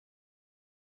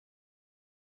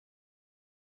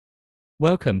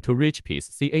Welcome to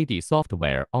Richpeace CAD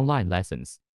software online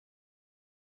lessons.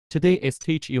 Today is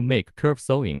teach you make curve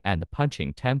sewing and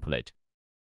punching template.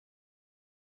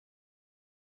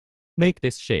 Make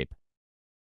this shape.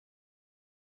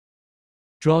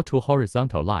 Draw two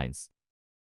horizontal lines.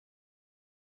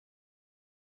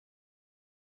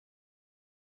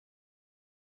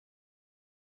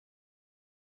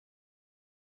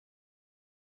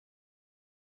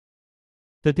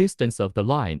 The distance of the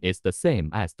line is the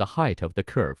same as the height of the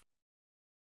curve.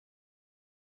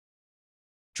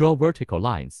 Draw vertical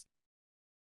lines.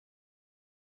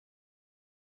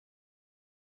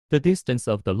 The distance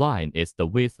of the line is the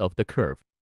width of the curve.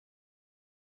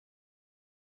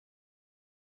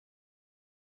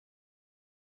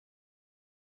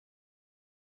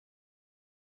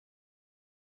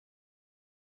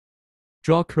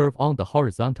 Draw curve on the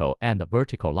horizontal and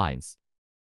vertical lines.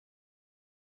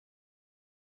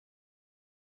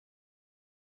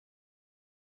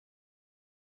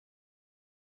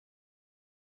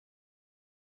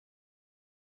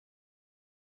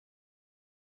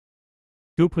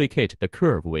 Duplicate the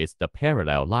curve with the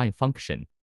parallel line function.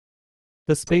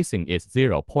 The spacing is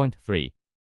 0.3.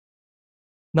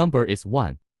 Number is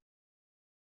 1.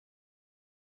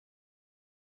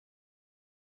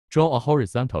 Draw a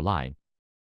horizontal line.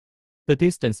 The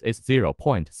distance is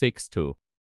 0.62.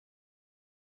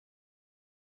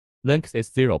 Length is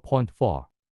 0.4.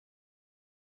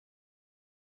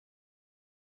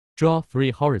 Draw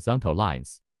 3 horizontal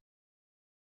lines,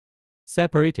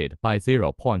 separated by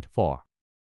 0.4.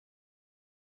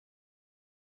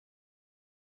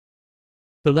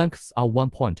 The lengths are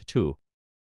 1.2.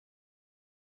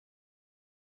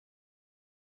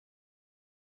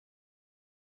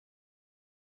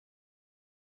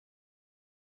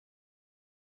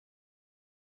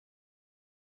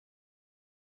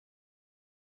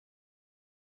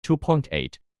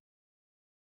 (2.8).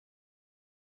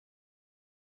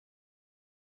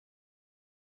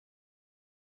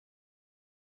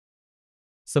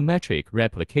 Symmetric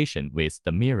replication with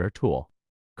the mirror tool.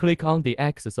 Click on the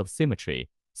axis of symmetry,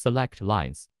 select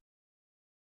lines.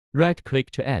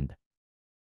 Right-click to end.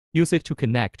 Use it to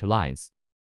connect lines.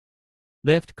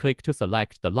 Left-click to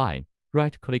select the line,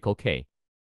 right-click OK.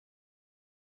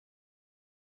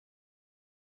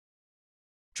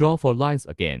 Draw 4 lines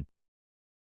again.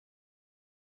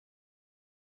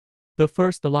 The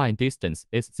first line distance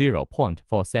is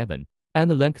 0.47, and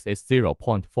the length is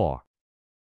 0.4.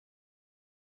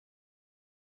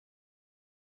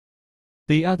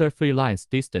 The other 3 lines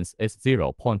distance is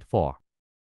 0.4.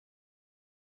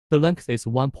 The length is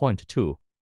 1.2.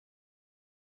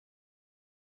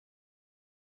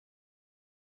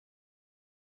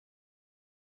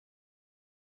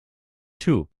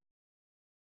 (2).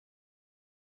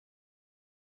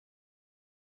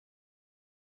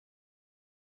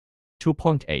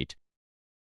 2.8.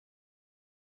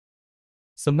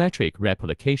 Symmetric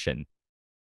replication.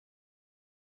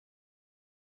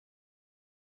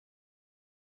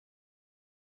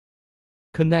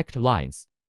 Connect lines.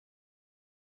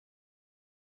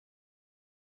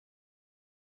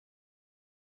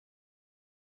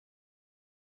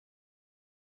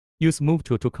 Use Move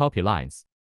tool to copy lines.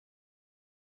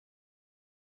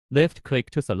 Left-click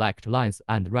to select lines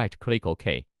and right-click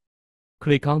OK.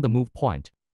 Click on the Move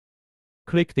point.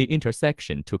 Click the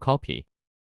intersection to copy.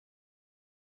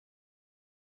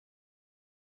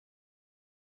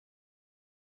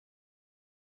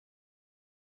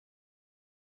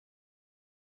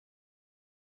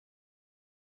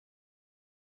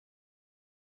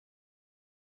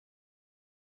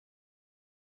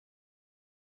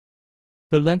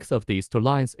 The length of these 2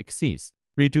 lines exceeds.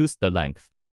 Reduce the length.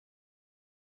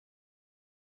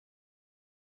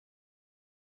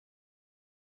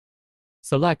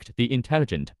 Select the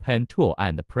Intelligent Pen tool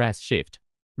and press Shift.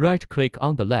 Right-click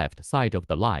on the left side of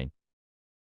the line.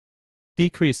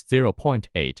 Decrease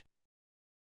 0.8.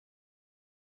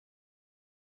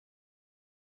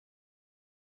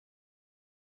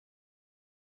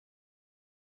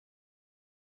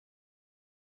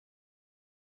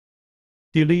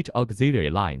 Delete auxiliary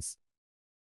lines.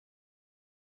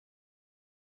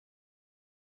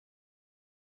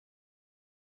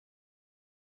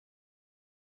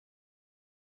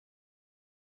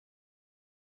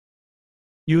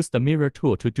 Use the mirror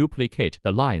tool to duplicate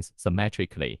the lines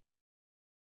symmetrically.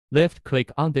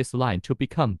 Left-click on this line to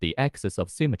become the axis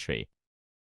of symmetry.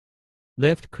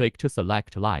 Left-click to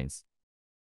select lines.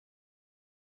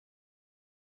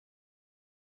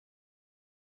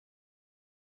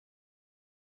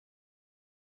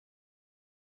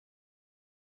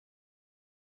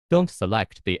 Don't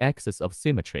select the axis of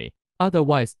symmetry,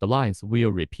 otherwise the lines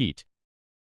will repeat.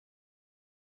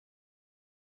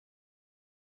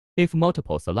 If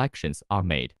multiple selections are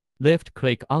made,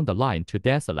 left-click on the line to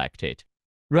deselect it.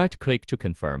 Right-click to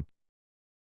confirm.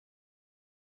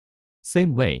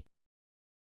 Same way.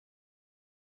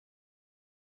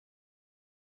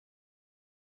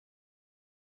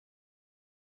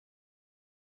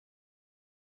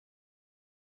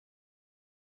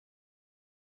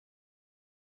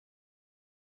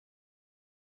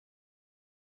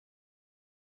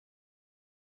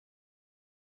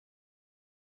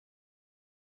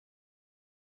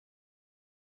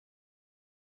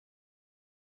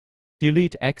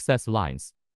 Delete excess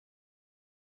lines.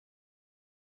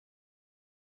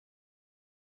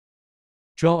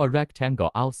 Draw a rectangle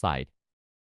outside.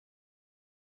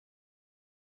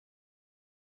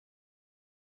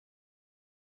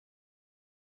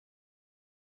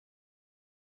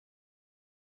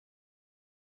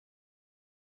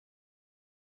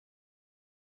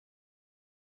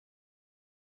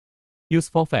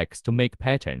 Use Forfex to make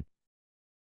pattern.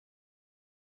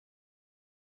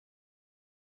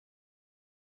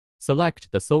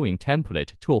 Select the sewing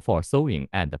template tool for sewing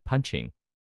and punching.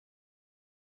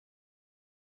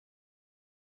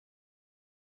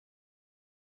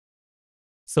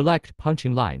 Select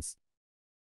punching lines.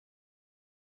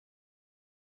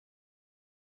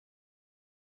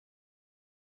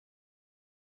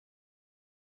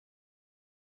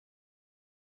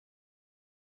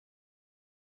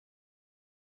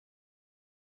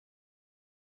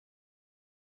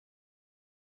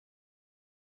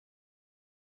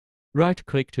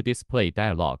 Right-click to display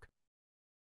dialog.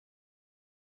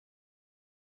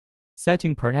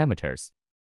 Setting parameters.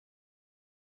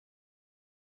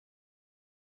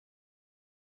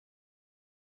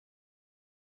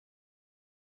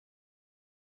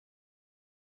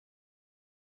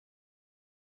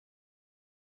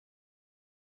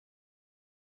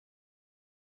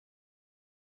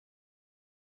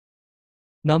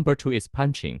 Number 2 is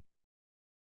punching.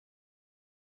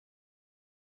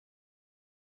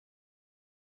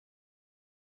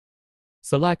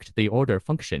 Select the order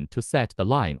function to set the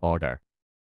line order.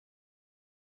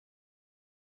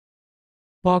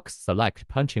 Box select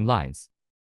punching lines.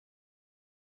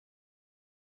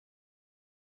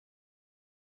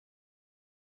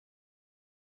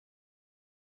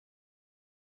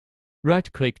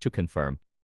 Right-click to confirm.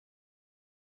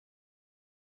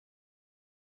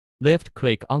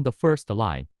 Left-click on the first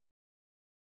line.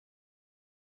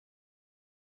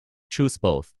 Choose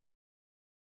both.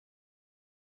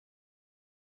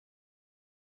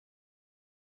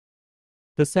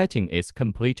 The setting is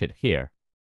completed here.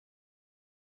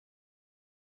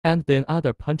 And then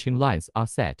other punching lines are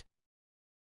set.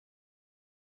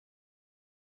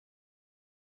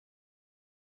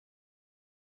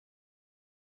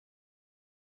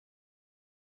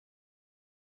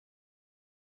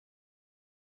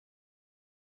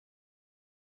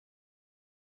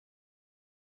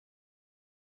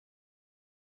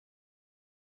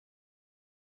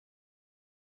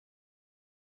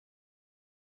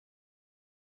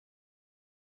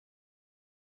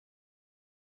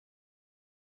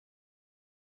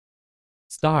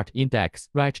 Start index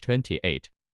right 28.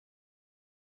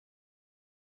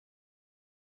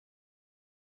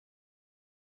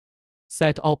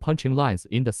 Set all punching lines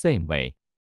in the same way.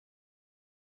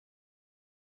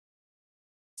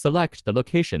 Select the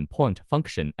location point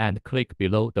function and click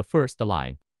below the first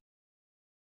line.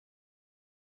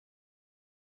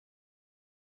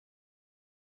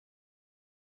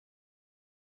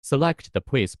 Select the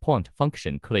place point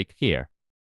function, click here.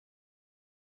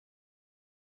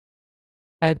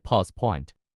 Add pause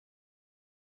point.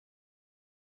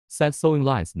 Set sewing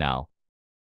lines now.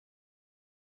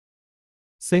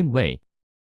 Same way.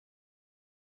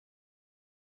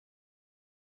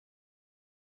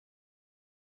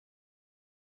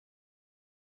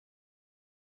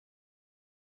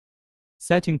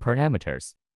 Setting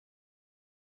parameters.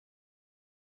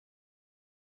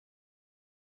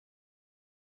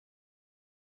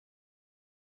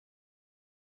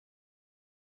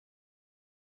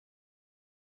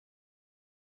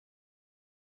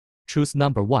 Choose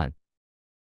number 1.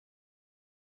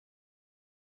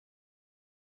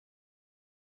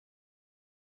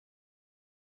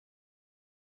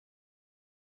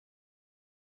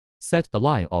 Set the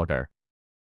line order.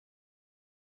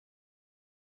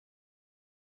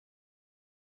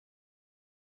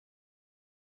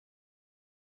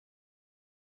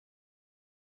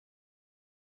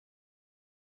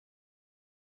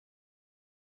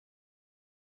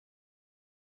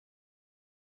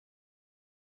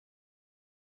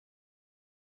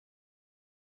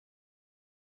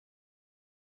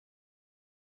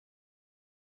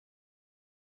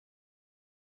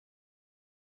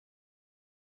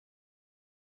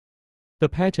 The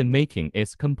pattern making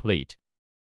is complete.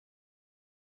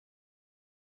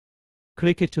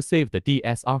 Click it to save the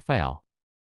DSR file.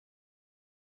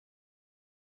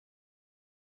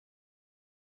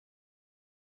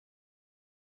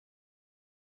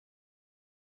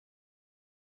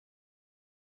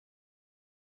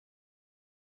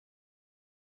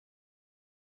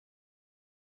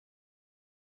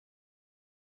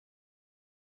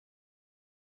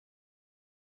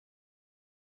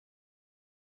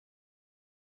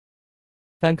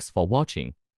 Thanks for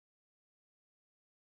watching.